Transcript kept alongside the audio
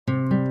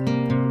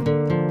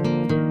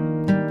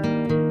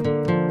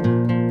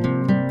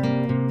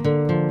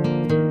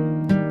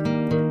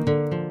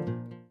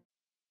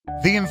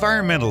The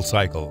environmental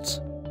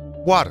cycles.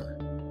 Water.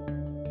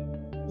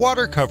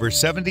 Water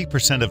covers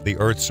 70% of the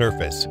Earth's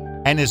surface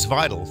and is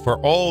vital for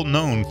all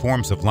known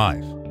forms of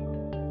life.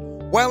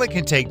 While it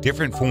can take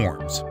different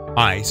forms,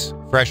 ice,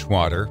 fresh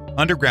water,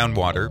 underground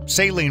water,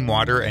 saline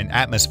water, and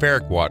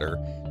atmospheric water,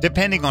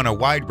 depending on a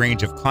wide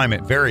range of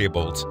climate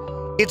variables,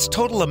 its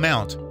total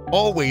amount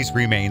always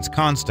remains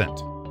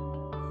constant.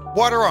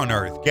 Water on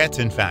Earth gets,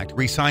 in fact,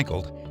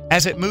 recycled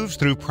as it moves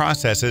through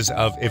processes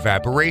of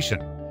evaporation,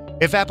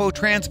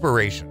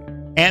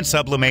 evapotranspiration, and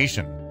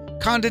sublimation,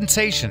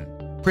 condensation,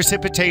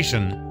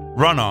 precipitation,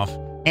 runoff,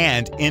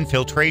 and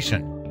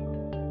infiltration.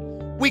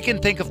 We can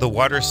think of the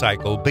water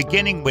cycle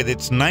beginning with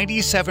its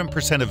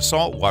 97% of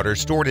salt water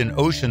stored in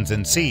oceans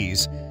and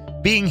seas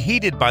being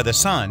heated by the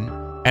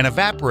sun and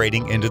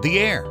evaporating into the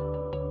air.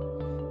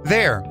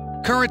 There,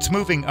 currents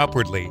moving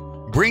upwardly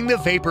bring the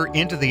vapor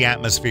into the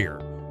atmosphere,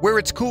 where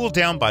it's cooled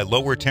down by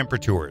lower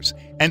temperatures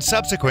and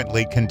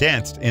subsequently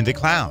condensed into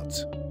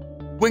clouds.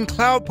 When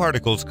cloud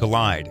particles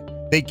collide,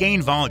 they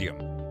gain volume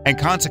and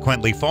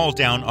consequently fall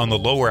down on the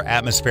lower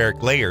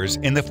atmospheric layers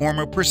in the form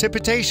of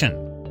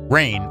precipitation,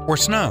 rain, or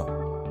snow.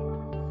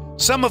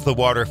 Some of the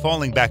water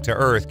falling back to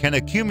Earth can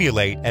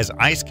accumulate as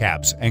ice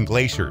caps and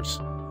glaciers,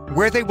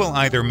 where they will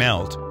either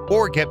melt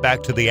or get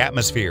back to the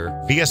atmosphere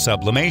via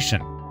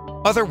sublimation.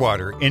 Other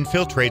water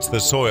infiltrates the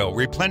soil,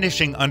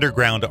 replenishing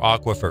underground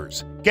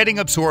aquifers, getting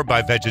absorbed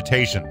by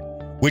vegetation,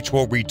 which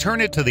will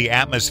return it to the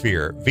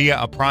atmosphere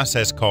via a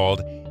process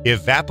called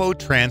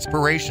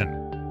evapotranspiration,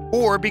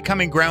 or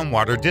becoming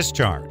groundwater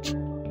discharge.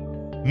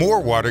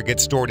 More water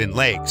gets stored in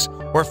lakes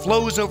or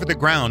flows over the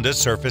ground as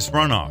surface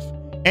runoff,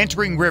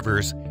 entering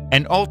rivers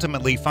and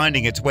ultimately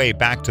finding its way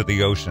back to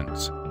the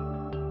oceans.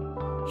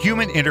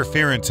 Human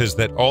interferences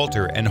that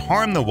alter and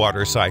harm the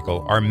water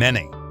cycle are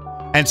many,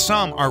 and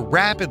some are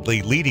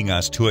rapidly leading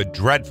us to a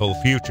dreadful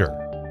future.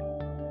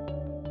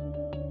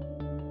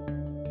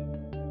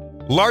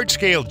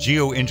 Large-scale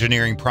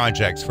geoengineering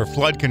projects for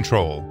flood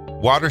control,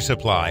 water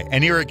supply,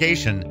 and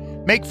irrigation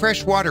make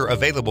fresh water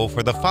available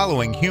for the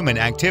following human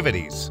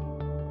activities: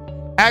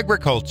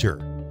 agriculture,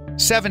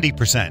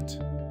 70%,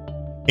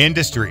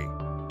 industry,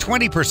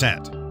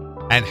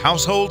 20%, and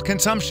household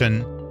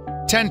consumption,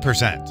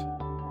 10%.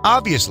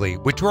 Obviously,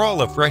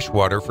 withdrawal of fresh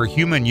water for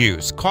human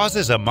use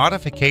causes a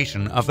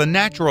modification of the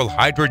natural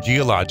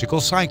hydrogeological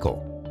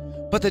cycle,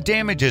 but the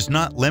damage is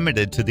not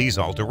limited to these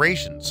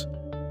alterations.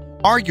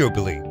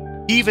 Arguably,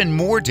 even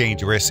more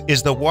dangerous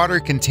is the water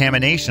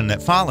contamination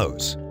that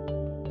follows.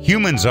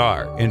 Humans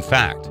are, in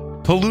fact,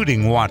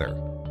 polluting water,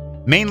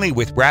 mainly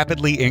with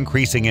rapidly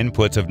increasing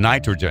inputs of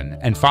nitrogen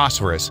and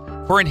phosphorus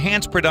for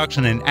enhanced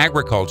production in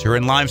agriculture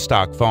and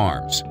livestock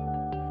farms.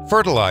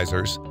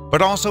 Fertilizers,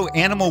 but also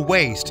animal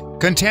waste,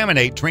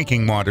 contaminate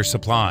drinking water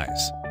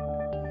supplies.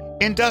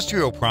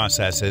 Industrial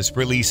processes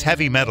release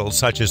heavy metals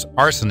such as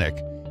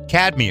arsenic,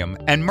 cadmium,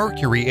 and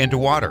mercury into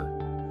water,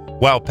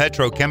 while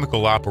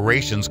petrochemical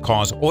operations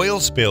cause oil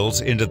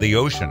spills into the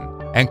ocean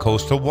and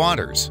coastal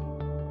waters.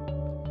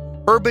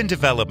 Urban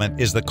development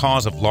is the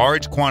cause of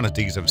large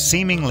quantities of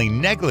seemingly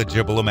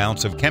negligible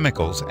amounts of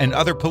chemicals and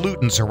other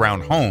pollutants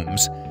around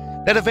homes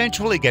that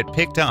eventually get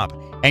picked up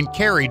and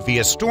carried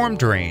via storm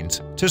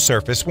drains to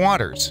surface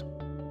waters.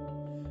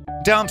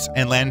 Dumps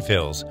and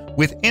landfills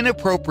with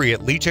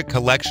inappropriate leachate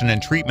collection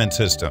and treatment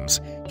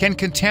systems can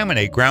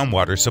contaminate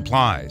groundwater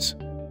supplies.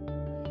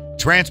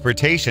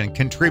 Transportation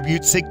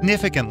contributes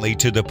significantly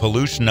to the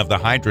pollution of the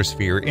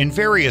hydrosphere in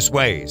various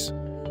ways,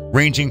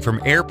 ranging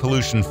from air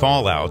pollution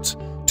fallouts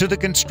to the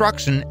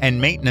construction and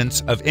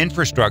maintenance of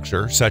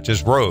infrastructure such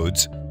as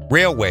roads,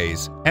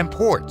 railways, and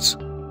ports.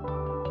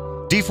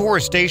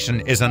 Deforestation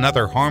is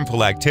another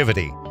harmful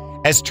activity,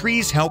 as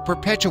trees help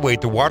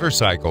perpetuate the water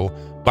cycle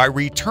by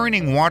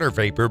returning water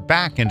vapor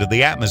back into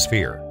the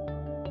atmosphere.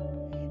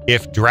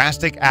 If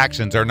drastic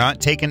actions are not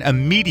taken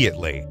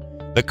immediately,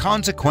 the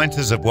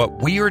consequences of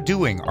what we are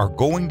doing are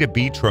going to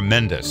be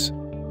tremendous,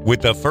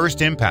 with the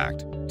first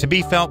impact to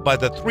be felt by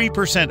the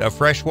 3% of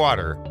fresh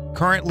water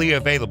currently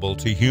available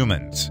to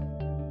humans.